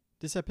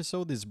This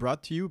episode is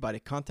brought to you by the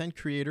content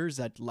creators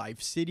at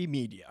Live City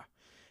Media.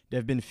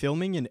 They've been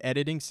filming and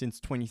editing since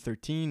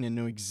 2013 and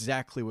know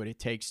exactly what it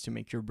takes to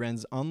make your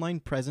brand's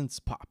online presence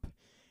pop.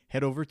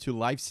 Head over to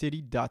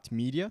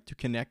livecity.media to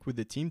connect with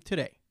the team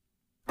today.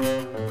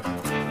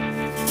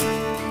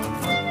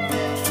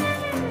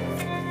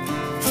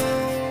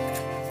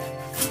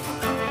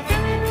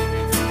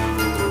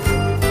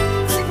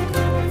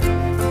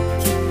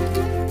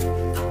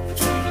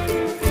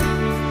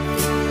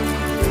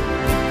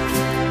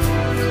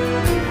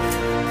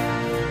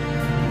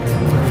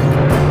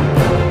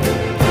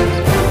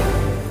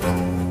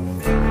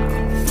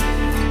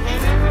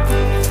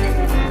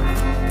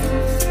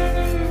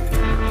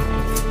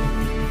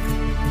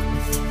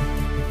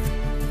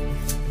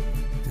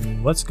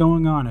 What's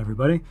going on,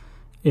 everybody?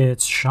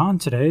 It's Sean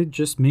today,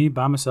 just me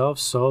by myself,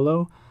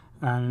 solo,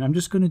 and I'm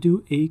just going to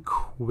do a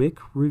quick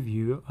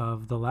review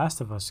of The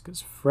Last of Us because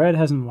Fred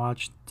hasn't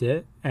watched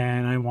it,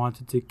 and I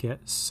wanted to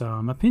get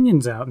some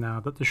opinions out now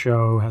that the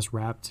show has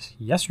wrapped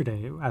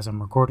yesterday as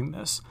I'm recording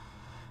this.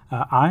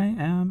 I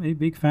am a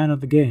big fan of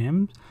the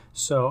game,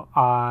 so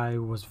I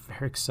was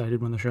very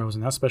excited when the show was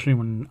announced, especially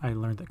when I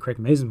learned that Craig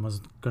Mazin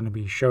was going to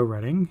be show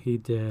writing. He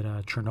did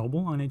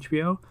Chernobyl on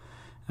HBO.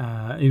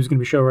 He was going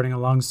to be show writing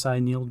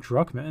alongside Neil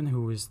Druckmann,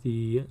 who is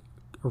the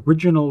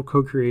original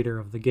co-creator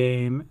of the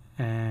game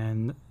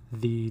and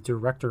the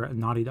director at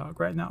Naughty Dog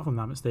right now, if I'm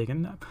not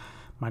mistaken.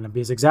 Might not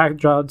be his exact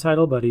job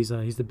title, but he's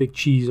the big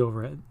cheese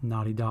over at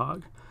Naughty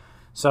Dog.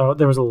 So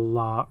there was a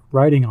lot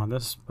writing on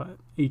this, but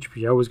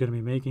HBO was going to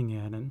be making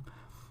it. And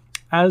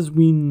as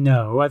we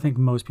know, I think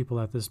most people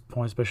at this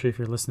point, especially if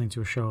you're listening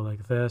to a show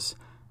like this,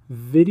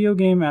 video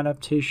game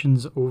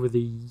adaptations over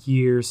the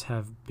years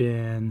have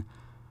been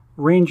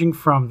ranging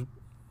from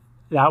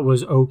that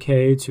was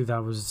okay to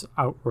that was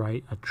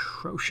outright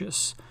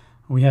atrocious.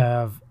 We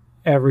have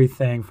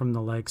everything from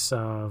the likes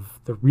of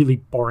the really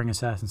boring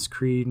Assassin's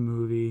Creed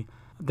movie.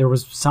 There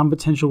was some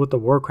potential with the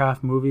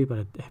Warcraft movie, but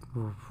it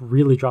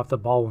really dropped the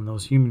ball on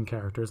those human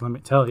characters, let me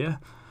tell you.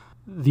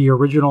 The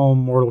original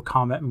Mortal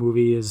Kombat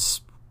movie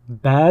is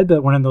bad,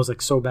 but one of those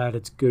like so bad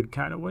it's good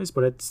kind of ways,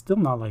 but it's still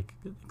not like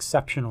an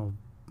exceptional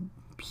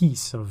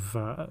piece of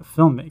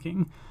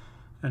filmmaking.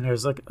 And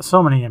there's like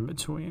so many in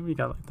between. We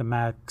got like the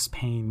Max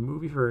Payne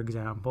movie, for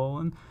example,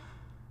 and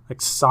like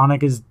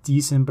Sonic is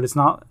decent, but it's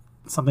not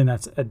something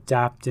that's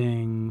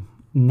adapting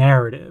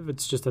narrative.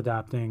 It's just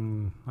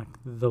adapting like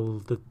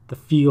the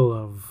feel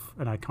of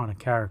an iconic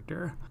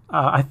character.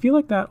 I feel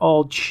like that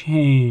all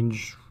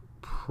changed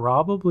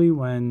probably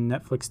when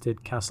Netflix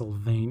did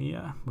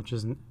Castlevania, which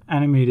is an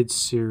animated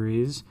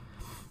series.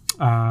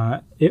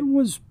 It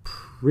was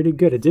pretty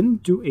good. It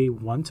didn't do a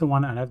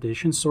one-to-one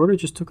adaptation, sort of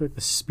just took like the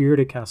spirit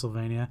of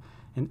Castlevania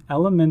and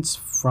elements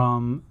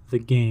from the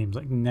games,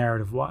 like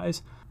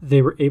narrative-wise.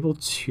 They were able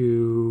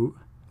to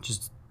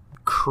just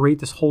create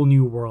this whole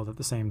new world at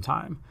the same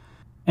time.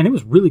 And it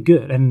was really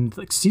good. And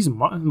like season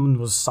 1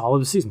 was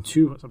solid. Season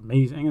 2 was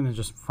amazing. And then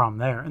just from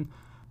there. And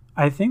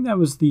I think that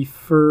was the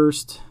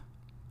first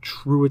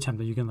true attempt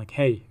that you can like,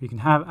 hey, you can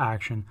have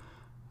action,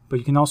 but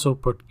you can also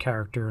put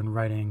character and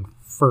writing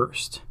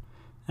first.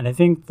 And I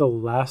think The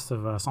Last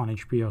of Us on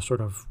HBO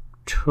sort of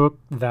took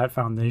that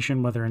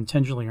foundation, whether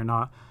intentionally or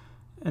not,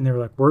 and they were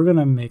like, we're going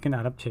to make an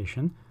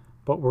adaptation,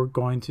 but we're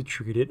going to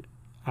treat it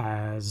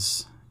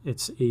as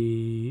it's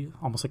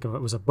almost like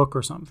it was a book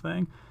or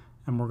something,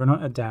 and we're going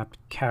to adapt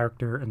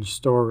character and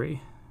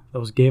story.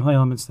 Those gameplay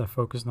elements that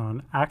focused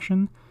on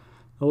action,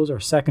 those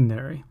are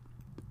secondary.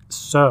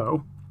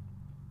 So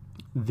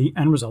the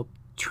end result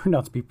turned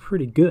out to be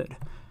pretty good.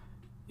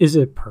 Is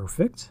it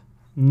perfect?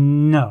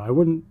 No, I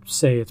wouldn't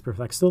say it's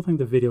perfect. I still think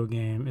the video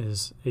game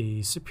is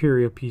a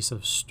superior piece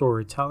of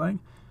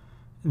storytelling.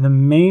 And the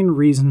main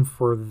reason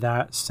for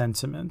that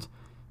sentiment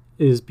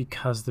is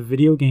because the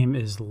video game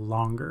is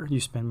longer. You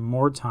spend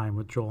more time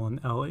with Joel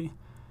and Ellie,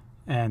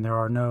 and there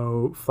are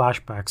no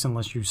flashbacks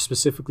unless you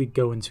specifically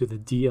go into the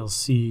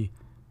DLC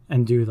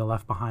and do the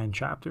Left Behind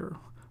chapter,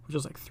 which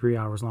is like 3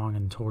 hours long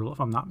in total, if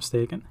I'm not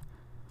mistaken.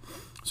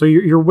 So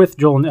you're with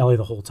Joel and Ellie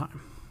the whole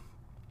time.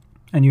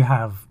 And you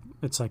have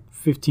it's like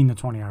 15 to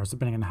 20 hours,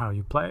 depending on how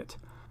you play it.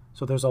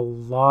 So there's a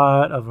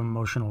lot of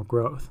emotional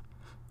growth.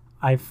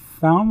 I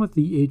found with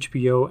the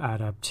HBO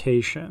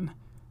adaptation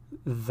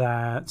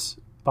that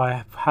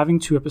by having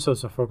 2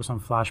 episodes that focus on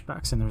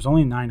flashbacks, and there's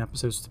only 9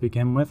 episodes to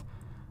begin with,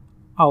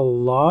 a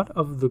lot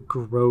of the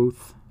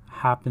growth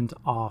happened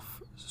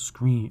off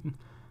screen.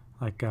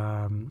 Like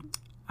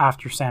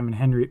after Sam and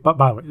Henry, but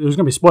by the way, there's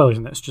going to be spoilers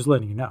in this, just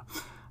letting you know.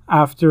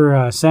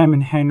 After Sam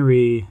and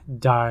Henry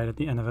died at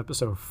the end of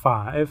episode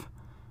 5,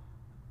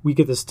 we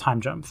get this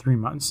time jump, 3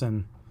 months,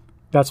 and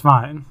that's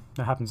fine.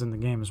 That happens in the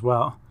game as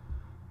well.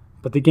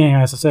 But the game,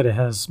 as I said, it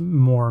has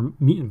more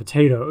meat and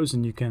potatoes,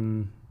 and you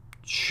can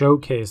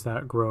showcase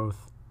that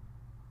growth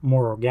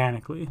more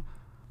organically.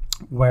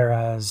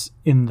 Whereas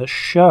in the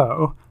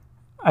show,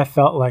 I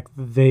felt like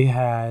they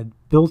had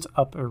built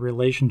up a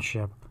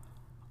relationship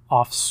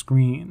off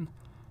screen.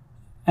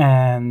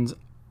 And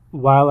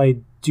while I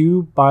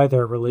do buy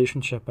their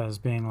relationship as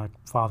being like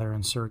father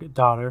and surrogate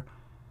daughter,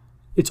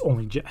 it's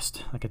only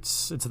jest. Like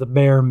it's the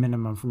bare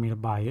minimum for me to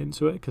buy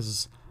into it,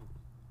 because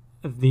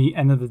at the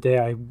end of the day,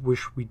 I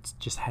wish we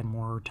just had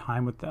more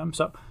time with them.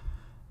 So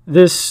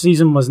this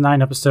season was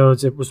 9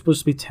 episodes. It was supposed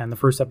to be 10. The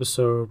first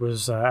episode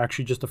was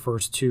actually just the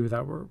first 2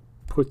 that were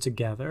put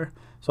together.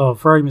 So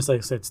for argument's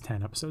sake, it's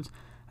 10 episodes.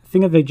 I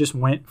think if they just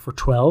went for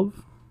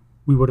 12,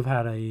 we would have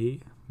had a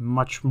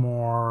much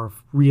more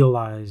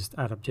realized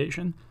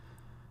adaptation.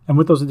 And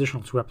with those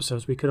additional 2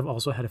 episodes, we could have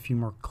also had a few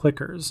more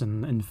clickers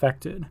and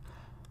infected.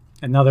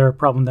 Another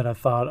problem that I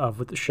thought of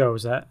with the show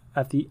is that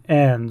at the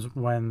end,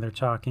 when they're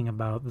talking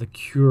about the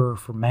cure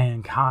for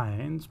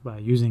mankind by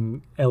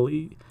using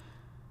Ellie,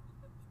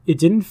 it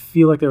didn't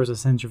feel like there was a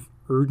sense of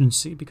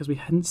urgency, because we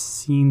hadn't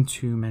seen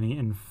too many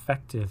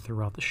infected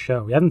throughout the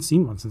show. We hadn't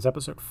seen one since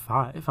episode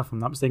 5, if I'm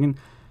not mistaken,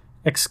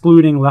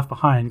 excluding Left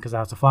Behind, because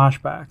that's a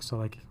flashback. So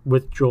like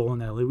with Joel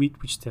and Ellie, we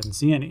just didn't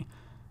see any.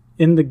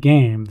 In the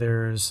game,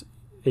 there's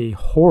a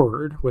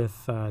horde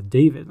with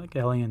David. Like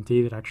Ellie and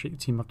David actually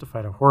team up to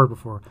fight a horde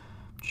before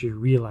she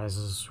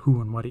realizes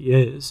who and what he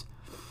is.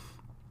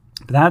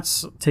 But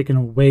that's taken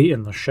away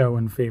in the show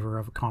in favor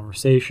of a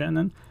conversation.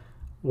 And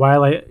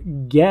while I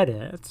get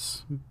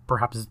it,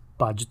 perhaps it's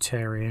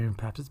budgetary,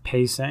 perhaps it's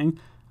pacing,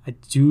 I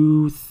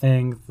do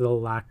think the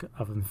lack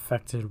of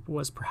infected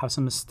was perhaps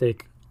a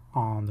mistake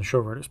on the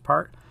showrunner's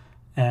part.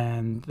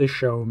 And the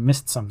show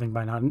missed something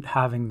by not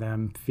having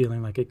them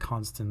feeling like a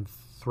constant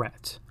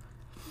threat.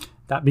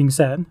 That being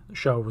said, the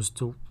show was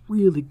still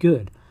really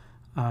good.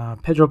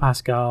 Pedro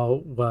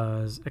Pascal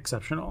was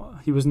exceptional.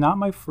 He was not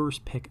my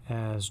first pick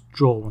as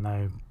Joel when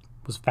I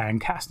was fan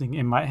casting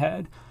in my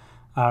head.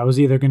 I was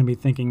either going to be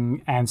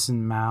thinking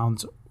Anson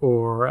Mount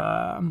or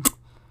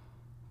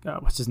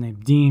what's his name,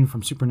 Dean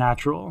from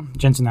Supernatural,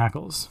 Jensen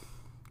Ackles.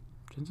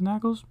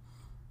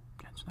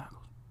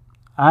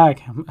 I've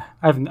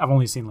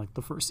only seen like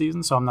the first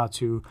season, so I'm not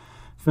too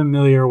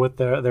familiar with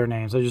their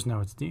names. I just know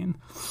it's Dean.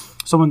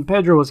 So when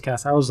Pedro was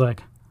cast, I was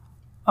like,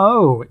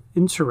 oh,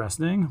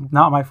 interesting.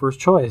 Not my first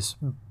choice.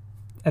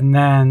 And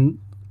then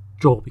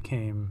Joel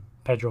became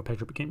Pedro.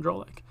 Pedro became Joel.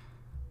 Like,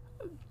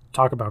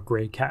 talk about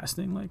great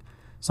casting. Like,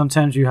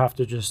 sometimes you have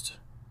to just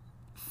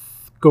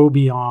go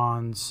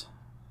beyond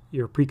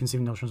your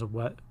preconceived notions of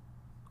what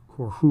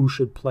or who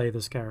should play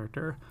this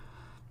character.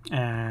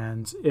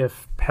 And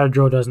if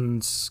Pedro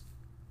doesn't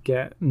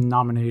get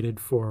nominated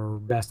for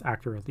Best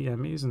Actor at the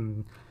Emmys,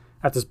 and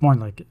at this point,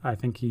 like, I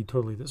think he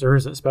totally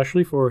deserves it,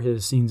 especially for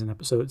his scenes in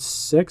episode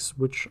 6,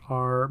 which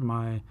are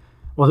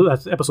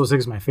that's episode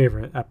 6 is my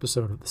favorite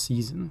episode of the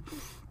season.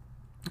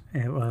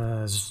 It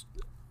was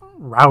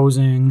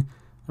rousing.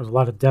 There was a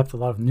lot of depth, a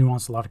lot of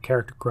nuance, a lot of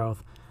character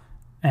growth.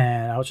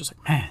 And I was just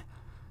like, man.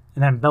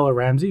 And then Bella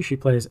Ramsey, she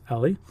plays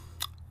Ellie.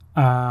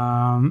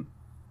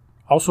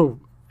 Also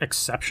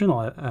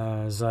exceptional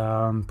as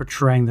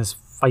portraying this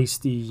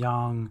feisty,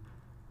 young,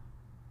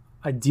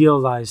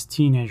 idealized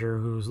teenager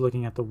who's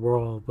looking at the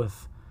world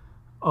with,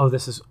 oh,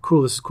 this is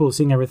cool,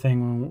 seeing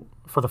everything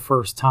for the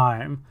first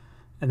time,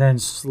 and then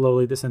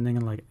slowly descending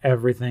and like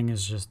everything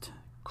is just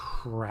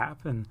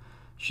crap, and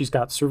she's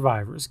got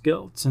survivor's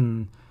guilt,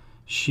 and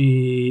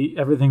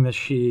everything that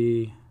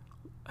she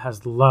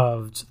has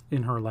loved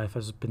in her life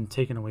has been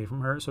taken away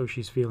from her, so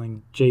she's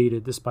feeling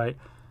jaded despite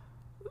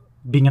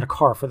being in a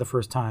car for the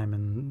first time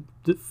and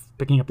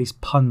picking up these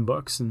pun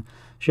books, and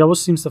she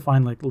always seems to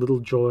find like little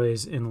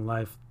joys in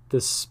life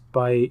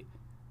despite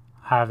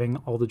having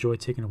all the joy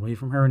taken away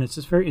from her. And it's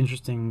this very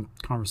interesting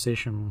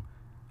conversation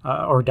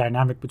or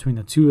dynamic between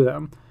the two of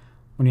them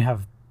when you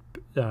have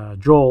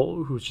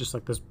Joel, who's just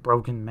like this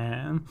broken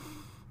man,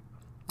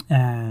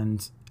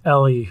 and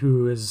Ellie,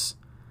 who is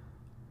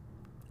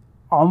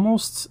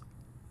almost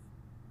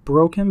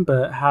broken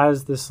but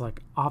has this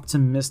like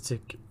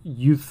optimistic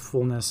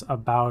youthfulness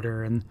about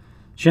her, and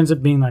she ends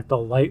up being like the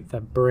light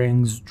that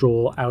brings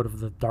Joel out of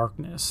the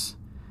darkness.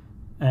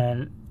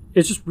 And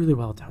it's just really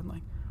well done.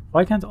 Like,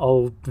 why can't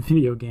all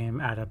video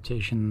game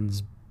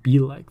adaptations be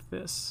like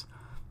this?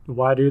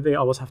 Why do they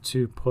always have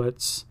to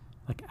put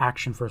like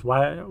action first?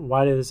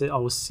 Why does it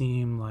always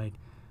seem like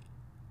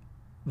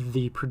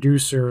the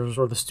producers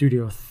or the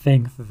studio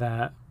think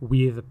that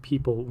we the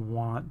people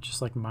want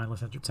just like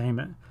mindless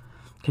entertainment?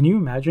 Can you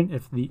imagine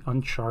if the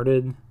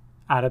Uncharted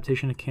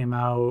adaptation that came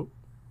out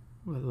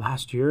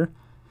last year,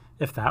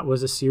 if that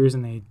was a series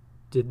and they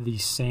did the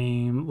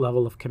same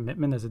level of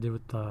commitment as they did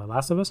with The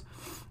Last of Us?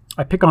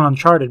 I pick on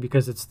Uncharted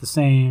because it's the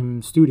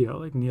same studio,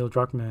 like Neil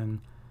Druckmann,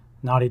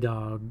 Naughty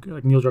Dog.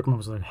 Like, Neil Druckmann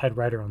was the head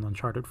writer on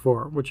Uncharted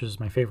 4, which is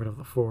my favorite of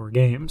the 4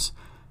 games.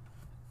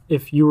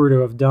 If you were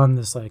to have done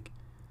this, like,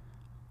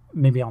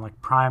 maybe on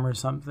like Prime or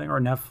something, or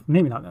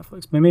maybe not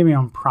Netflix, but maybe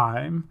on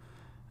Prime,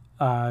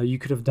 you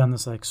could have done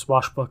this like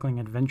swashbuckling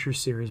adventure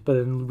series, but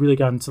then really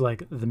got into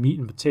like the meat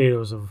and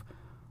potatoes of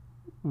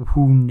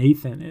who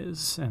Nathan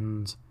is,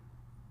 and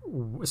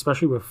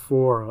especially with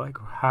 4, like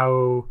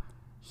how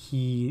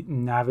he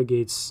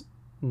navigates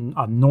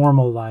a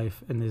normal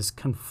life and is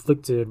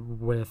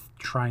conflicted with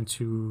trying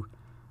to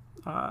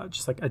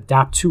just like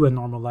adapt to a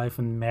normal life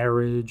and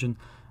marriage, and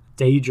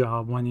day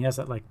job, when he has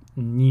that like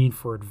need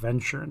for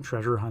adventure and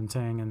treasure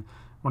hunting, and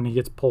when he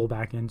gets pulled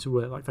back into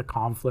it, like the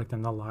conflict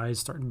and the lies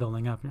start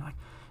building up, and you're like,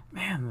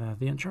 man,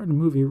 the Uncharted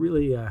movie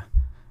really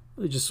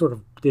just sort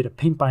of did a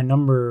paint by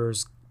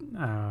numbers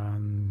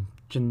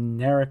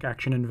generic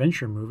action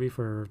adventure movie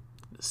for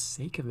the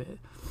sake of it.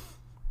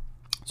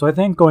 So I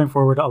think going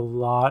forward, a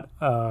lot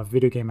of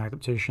video game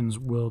adaptations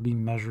will be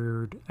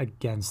measured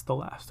against The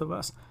Last of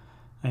Us.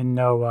 I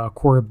know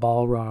Corey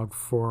Balrog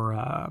for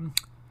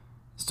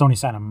Sony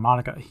Santa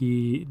Monica,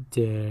 he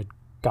did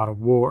God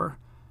of War,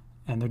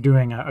 and they're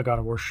doing a God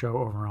of War show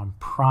over on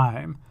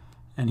Prime.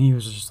 And he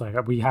was just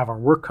like, we have our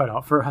work cut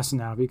out for us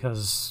now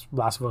because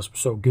Last of Us was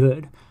so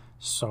good.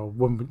 So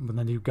when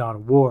they do God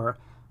of War,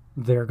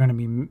 they're going to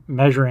be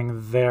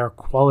measuring their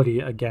quality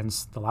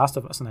against The Last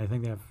of Us. And I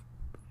think they have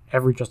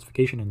every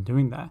justification in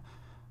doing that.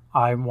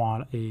 I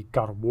want a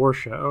God of War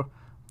show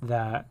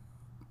that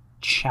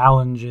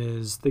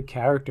challenges the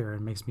character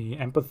and makes me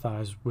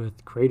empathize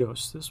with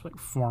Kratos, this like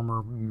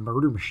former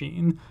murder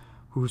machine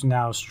who's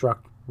now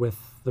struck with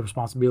the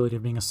responsibility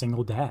of being a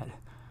single dad.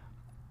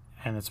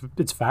 And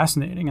it's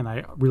fascinating, and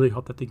I really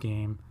hope that the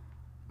game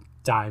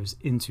dives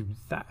into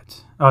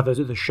that.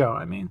 The show,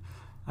 I mean.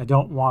 I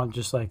don't want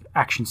just like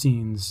action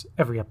scenes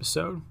every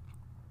episode.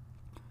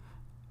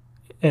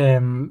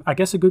 I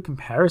guess a good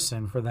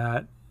comparison for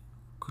that,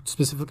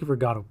 specifically for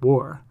God of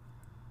War,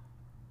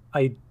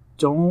 I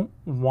don't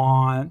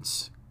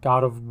want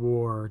God of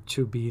War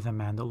to be The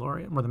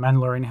Mandalorian, where The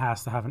Mandalorian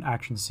has to have an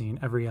action scene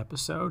every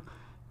episode,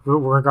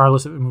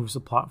 regardless if it moves the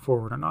plot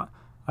forward or not.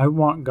 I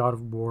want God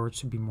of War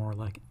to be more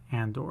like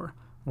Andor,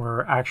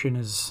 where action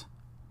is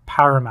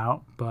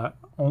paramount, but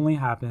only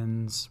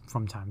happens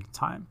from time to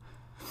time.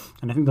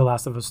 And I think The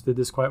Last of Us did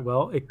this quite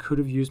well. It could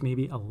have used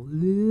maybe a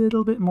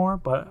little bit more,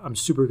 but I'm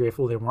super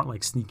grateful they weren't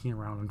like sneaking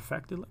around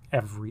infected like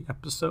every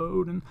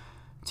episode and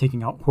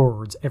taking out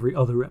hordes every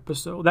other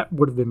episode. That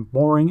would have been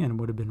boring and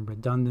would have been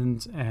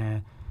redundant,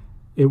 and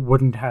it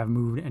wouldn't have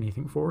moved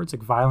anything forward. It's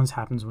like violence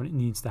happens when it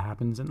needs to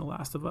happen in The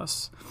Last of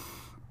Us.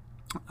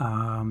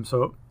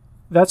 So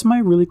that's my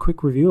really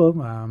quick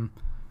review. I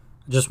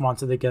just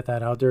wanted to get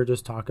that out there,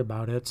 just talk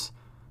about it.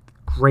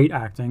 Great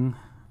acting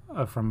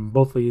from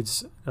both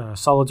leads,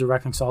 solid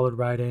directing, solid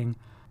writing.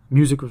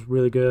 Music was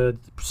really good.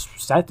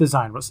 Set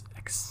design was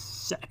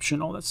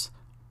exceptional. That's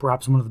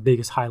perhaps one of the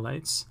biggest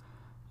highlights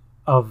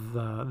of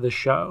the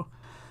show.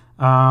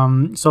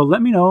 So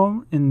let me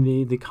know in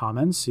the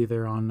comments,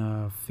 either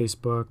on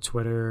Facebook,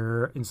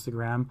 Twitter,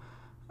 Instagram.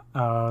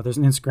 There's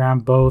an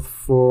Instagram both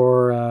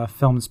for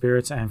Film and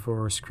Spirits and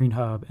for Screen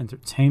Hub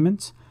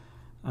Entertainment.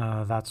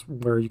 That's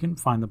where you can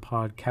find the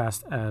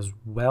podcast as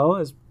well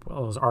as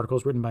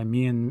articles written by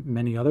me and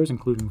many others,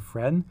 including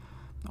Fred.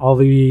 All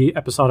the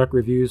episodic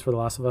reviews for The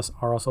Last of Us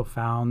are also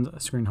found at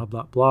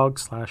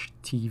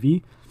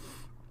screenhub.blog/TV.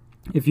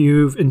 If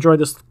you've enjoyed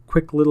this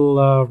quick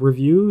little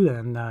review,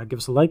 then give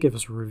us a like, give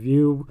us a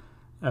review.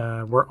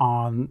 We're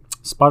on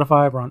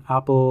Spotify, we're on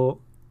Apple,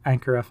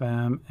 Anchor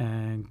FM,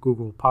 and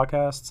Google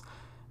Podcasts.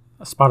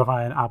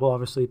 Spotify and Apple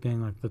obviously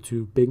being like the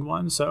two big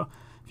ones. So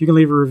if you can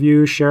leave a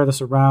review, share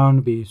this around,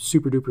 it'd be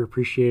super duper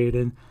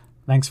appreciated.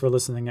 Thanks for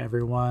listening,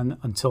 everyone.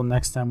 Until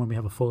next time, when we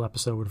have a full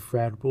episode with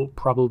Fred, we'll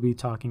probably be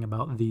talking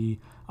about the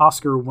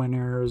Oscar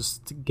winners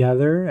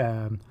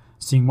together,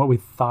 seeing what we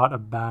thought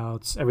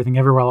about Everything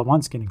Everywhere All at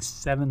Once getting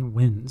 7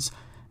 wins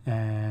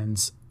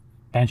and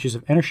Banshees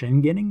of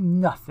Inisherin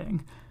getting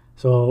nothing.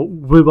 So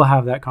we will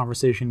have that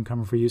conversation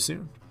coming for you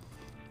soon.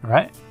 All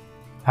right?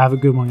 Have a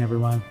good one,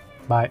 everyone.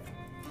 Bye.